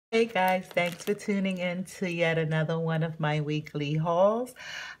Hey guys, thanks for tuning in to yet another one of my weekly hauls.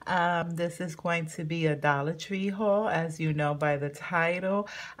 This is going to be a Dollar Tree haul. As you know by the title,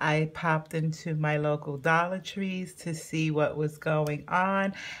 I popped into my local Dollar Trees to see what was going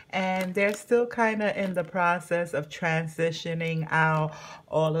on, and they're still kind of in the process of transitioning out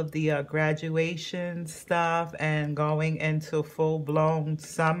all of the graduation stuff and going into full-blown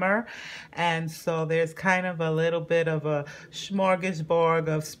summer. And so there's kind of a little bit of a smorgasbord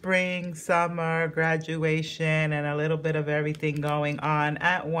of spring, summer, graduation, and a little bit of everything going on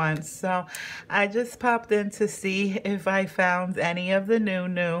at once. So I just popped in to see if I found any of the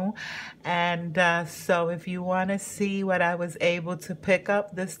new. And so if you want to see what I was able to pick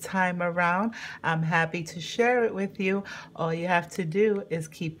up this time around, I'm happy to share it with you. All you have to do is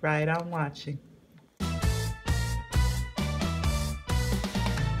keep right on watching.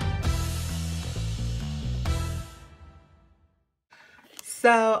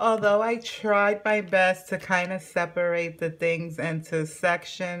 So, although I tried my best to kind of separate the things into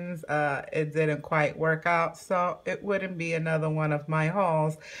sections, it didn't quite work out. So, it wouldn't be another one of my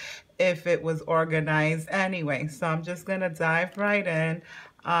hauls if it was organized anyway. So, I'm just going to dive right in.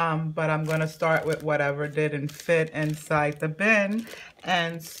 But I'm going to start with whatever didn't fit inside the bin.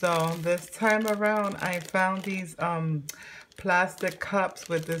 And so, this time around, I found these plastic cups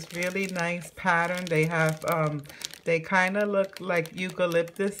with this really nice pattern. They have they kind of look like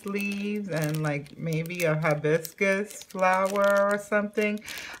eucalyptus leaves and like maybe a hibiscus flower or something.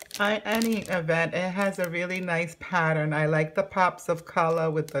 Any event, it has a really nice pattern. I like the pops of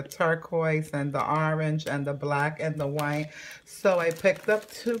color with the turquoise and the orange and the black and the white. So I picked up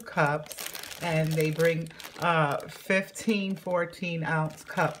 2 cups, and they bring 15 14-ounce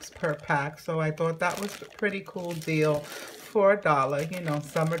cups per pack. So I thought that was a pretty cool deal for $1. You know,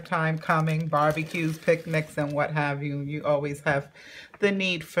 summertime coming, barbecues, picnics, and what have you. You always have the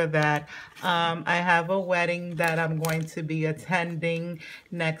need for that. I have a wedding that I'm going to be attending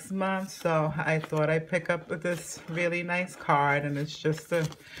next month, so I thought I'd pick up this really nice card, and it's just a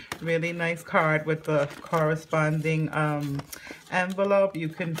really nice card with the corresponding envelope. You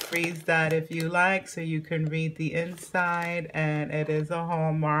can freeze that if you like, so you can read the inside, and it is a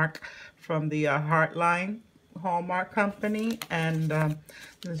Hallmark from the Heartline Hallmark company, and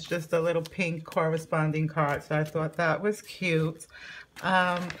it's just a little pink corresponding card, so I thought that was cute.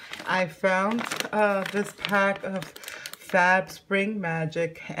 I found this pack of Fab Spring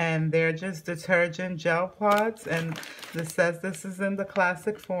Magic, and they're just detergent gel pods, and this says this is in the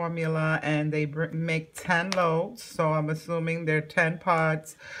classic formula, and they make 10 loads, so I'm assuming they're 10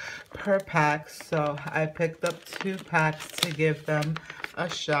 pods per pack. So I picked up 2 packs to give them a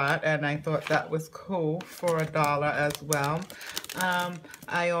shot, and I thought that was cool for $1 as well.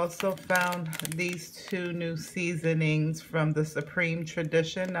 I also found these 2 new seasonings from the Supreme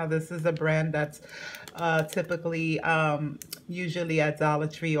Tradition. Now this is a brand that's typically usually at Dollar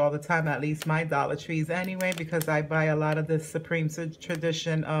Tree all the time, at least my Dollar Trees anyway, because I buy a lot of the Supreme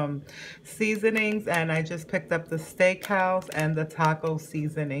Tradition seasonings, and I just picked up the steakhouse and the taco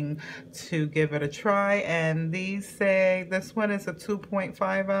seasoning to give it a try. And these say this one is a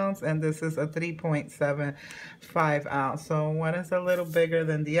 2.5 ounce and this is a 3.75 ounce, so one is a little bigger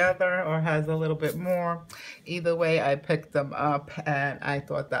than the other or has a little bit more. Either way, I picked them up and I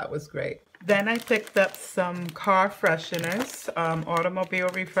thought that was great. Then I picked up some car fresheners, automobile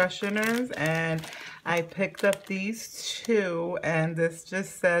refresheners, and I picked up these 2, and this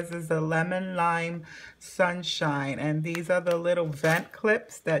just says is a lemon lime sunshine, and these are the little vent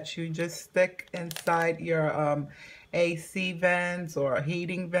clips that you just stick inside your AC vents or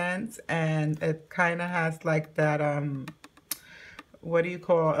heating vents, and it kind of has like that what do you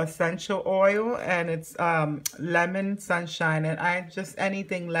call, essential oil, and it's lemon sunshine, and I just,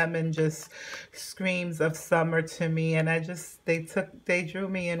 anything lemon just screams of summer to me, and they drew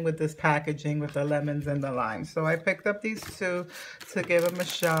me in with this packaging with the lemons and the limes. So I picked up these 2 to give them a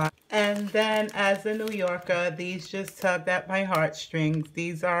shot. And then as a New Yorker, these just tugged at my heartstrings.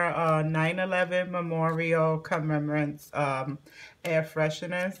 These are 9/11 Memorial Commemorants air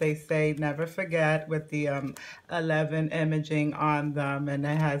fresheners. They say never forget with the 11 imaging on them, and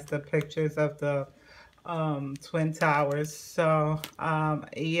it has the pictures of the Twin Towers. So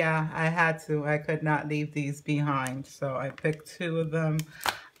yeah, I could not leave these behind, so I picked 2 of them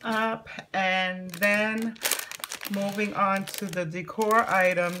up. And then moving on to the decor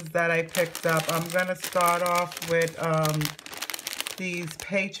items that I picked up, I'm gonna start off with these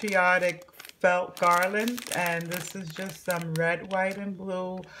patriotic felt garlands, and this is just some red, white, and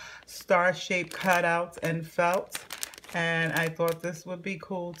blue star-shaped cutouts and felt. And I thought this would be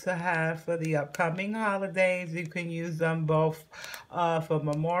cool to have for the upcoming holidays. You can use them both for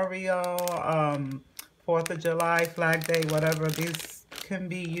Memorial, 4th of July, Flag Day, whatever. These can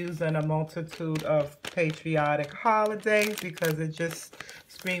be used in a multitude of patriotic holidays because it just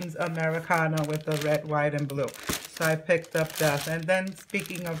screams Americana with the red, white, and blue. So I picked up that. And then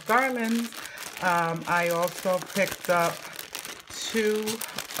speaking of garlands, I also picked up 2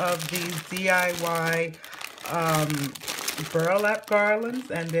 of these DIY burlap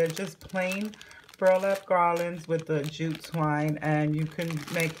garlands, and they're just plain burlap garlands with the jute twine, and you can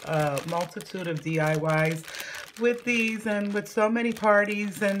make a multitude of DIYs with these. And with so many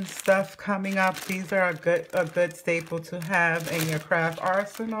parties and stuff coming up, these are a good staple to have in your craft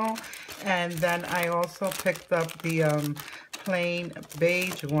arsenal. And then I also picked up the plain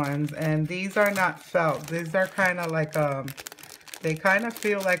beige ones, and these are not felt. These are kind of like they kind of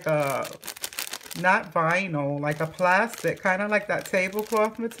feel like a, not vinyl, like a plastic, kind of like that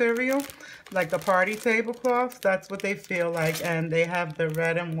tablecloth material, like the party tablecloths. That's what they feel like. And they have the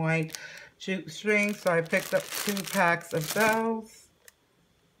red and white jute string, so I picked up 2 packs of those.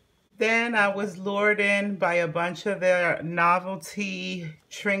 Then I was lured in by a bunch of their novelty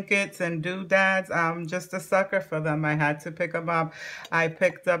trinkets and doodads. I'm just a sucker for them. I had to pick them up. I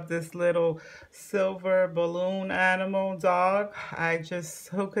picked up this little silver balloon animal dog.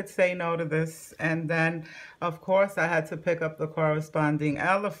 Who could say no to this? And then, of course, I had to pick up the corresponding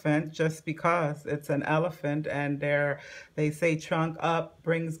elephant just because it's an elephant, and they say trunk up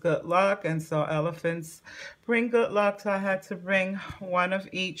brings good luck, and so elephants bring good luck, so I had to bring one of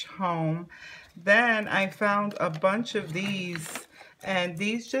each home. Then I found a bunch of these, and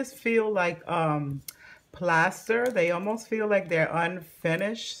these just feel like plaster. They almost feel like they're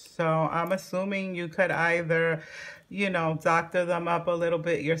unfinished, so I'm assuming you could either, you know, doctor them up a little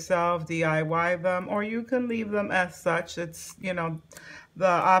bit yourself, DIY them, or you can leave them as such. It's, you know, the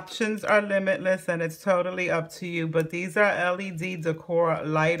options are limitless, and it's totally up to you. But these are LED decor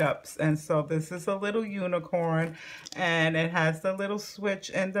light ups, and so this is a little unicorn, and it has the little switch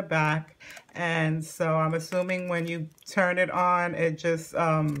in the back. And so I'm assuming when you turn it on, it just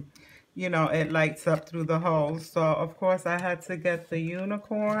you know, it lights up through the holes. So of course I had to get the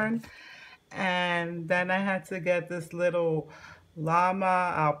unicorn, and then I had to get this little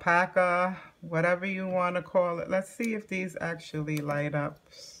llama, alpaca, whatever you want to call it. Let's see if these actually light up.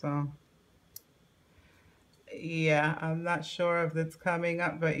 So yeah, I'm not sure if it's coming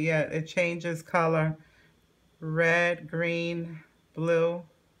up, but yeah, it changes color: red, green, blue,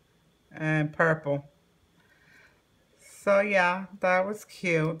 and purple. So yeah, that was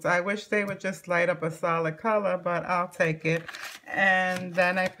cute. I wish they would just light up a solid color, but I'll take it. And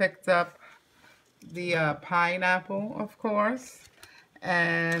then I picked up the pineapple, of course.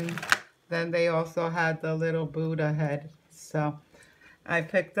 And then they also had the little Buddha head. So I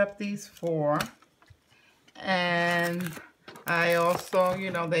picked up these 4. And I also,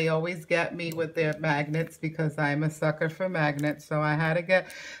 you know, they always get me with their magnets because I'm a sucker for magnets. So I had to get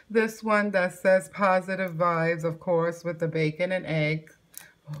this one that says positive vibes, of course, with the bacon and egg.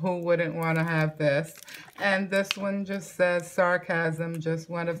 Who wouldn't want to have this? And this one just says sarcasm, just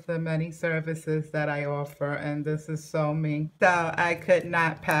one of the many services that I offer. And this is so me. So I could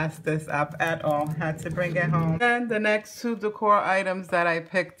not pass this up at all. Had to bring it home. And the next 2 decor items that I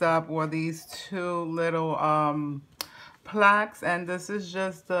picked up were these 2 little plaques, and this is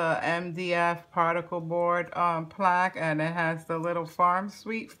just the MDF particle board plaque, and it has the little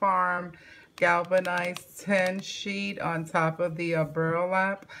Sweet Farm galvanized tin sheet on top of the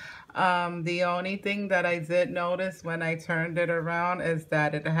burlap. The only thing that I did notice when I turned it around is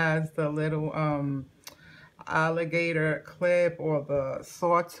that it has the little alligator clip, or the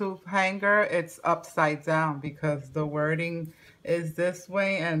sawtooth hanger. It's upside down because the wording is this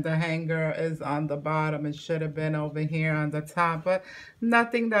way and the hanger is on the bottom. It should have been over here on the top, but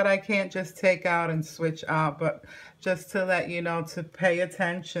nothing that I can't just take out and switch out. But just to let you know to pay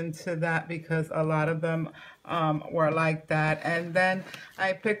attention to that, because a lot of them were like that. And then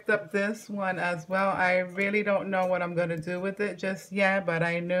I picked up this one as well. I really don't know what I'm going to do with it just yet, but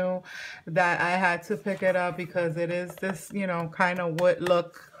I knew that I had to pick it up because it is this, you know, kind of wood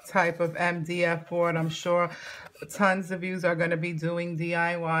look type of MDF board. I'm sure tons of you are going to be doing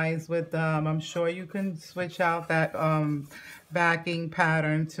DIYs with them. I'm sure you can switch out that backing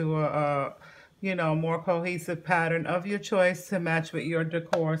pattern to a you know, more cohesive pattern of your choice to match with your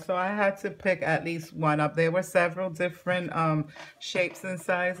decor. So I had to pick at least one up. There were several different shapes and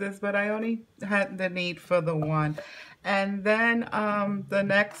sizes, but I only had the need for the one. And then the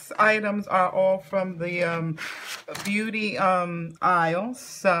next items are all from the beauty aisle.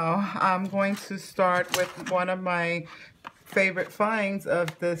 So I'm going to start with one of my favorite finds of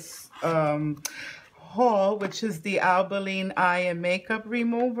this haul, which is the Albaline Eye and Makeup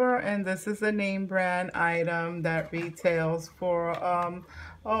Remover, and this is a name brand item that retails for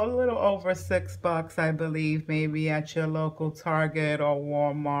a little over $6, I believe, maybe at your local Target or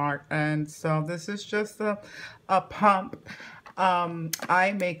Walmart. And so this is just a pump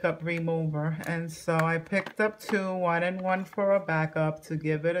eye makeup remover, and so I picked up two, one and one for a backup to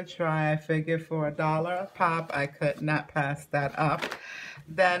give it a try. I figured for $1 a pop I could not pass that up.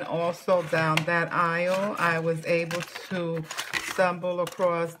 Then also down that aisle I was able to stumble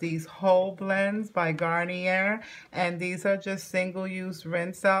across these whole blends by Garnier, and these are just single-use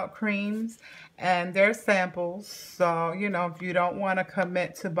rinse out creams, and they're samples. So you know, if you don't want to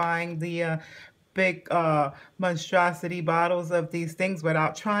commit to buying the big monstrosity bottles of these things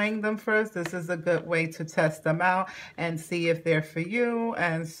without trying them first, this is a good way to test them out and see if they're for you.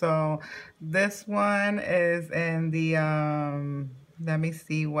 And so this one is in the let me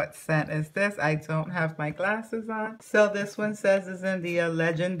see, what scent is this? I don't have my glasses on. So this one says is in the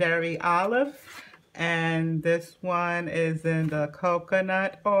Legendary Olive, and this one is in the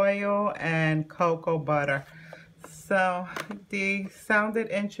coconut oil and cocoa butter. So they sounded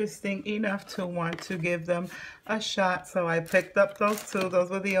interesting enough to want to give them a shot. So I picked up those two. Those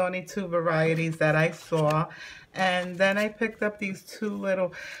were the only two varieties that I saw. And then I picked up these two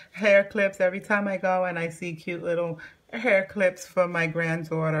little hair clips. Every time I go and I see cute little hair clips for my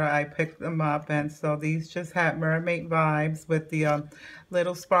granddaughter, I pick them up. And so these just had mermaid vibes with the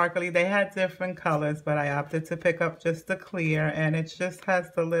little sparkly. They had different colors, but I opted to pick up just the clear, and it just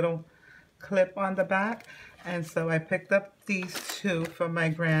has the little clip on the back. And so I picked up these two for my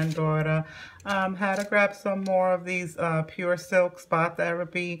granddaughter. Had to grab some more of these Pure Silk Spot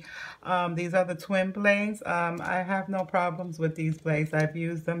Therapy. These are the twin blades. I have no problems with these blades. I've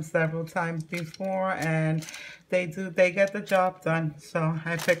used them several times before, and they get the job done. So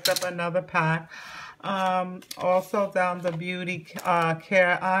I picked up another pack. Also down the beauty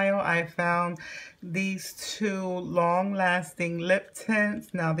care aisle, I found these two long-lasting lip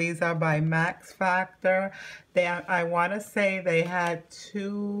tints. Now these are by Max Factor. I want to say they had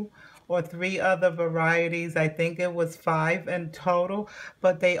 2 or 3 other varieties. I think it was 5 in total,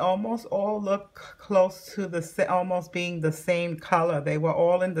 but they almost all look close to almost being the same color. They were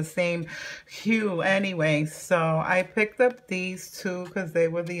all in the same hue anyway. So I picked up these two because they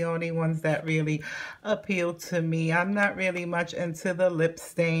were the only ones that really appealed to me. I'm not really much into the lip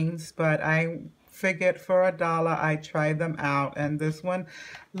stains, but I figured for $1 I try them out, and this one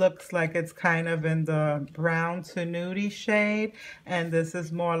looks like it's kind of in the brown to nudie shade, and this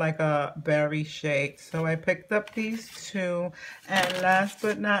is more like a berry shade. So I picked up these two, and last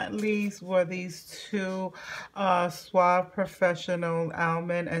but not least were these two Suave Professional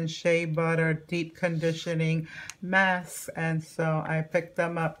Almond and Shea Butter Deep Conditioning Masks, and so I picked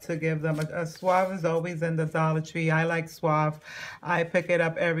them up to give them a Suave is always in the Dollar Tree. I like Suave. I pick it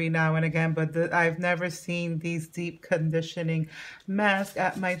up every now and again, but I've never seen these deep conditioning masks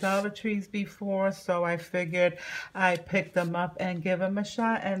at my Dollar Trees before, so I figured I'd pick them up and give them a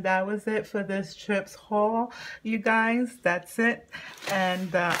shot. And that was it for this trip's haul, you guys. That's it.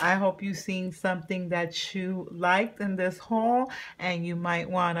 And I hope you've seen something that you liked in this haul, and you might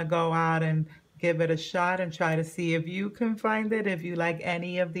want to go out and give it a shot and try to see if you can find it. If you like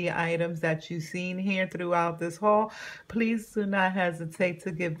any of the items that you've seen here throughout this haul, please do not hesitate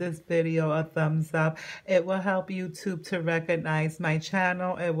to give this video a thumbs up. It will help YouTube to recognize my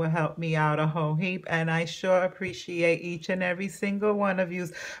channel. It will help me out a whole heap, and I sure appreciate each and every single one of you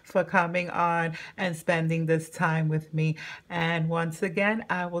for coming on and spending this time with me. And once again,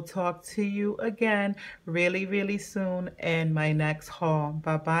 I will talk to you again really, really soon in my next haul.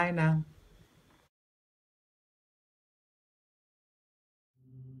 Bye-bye now.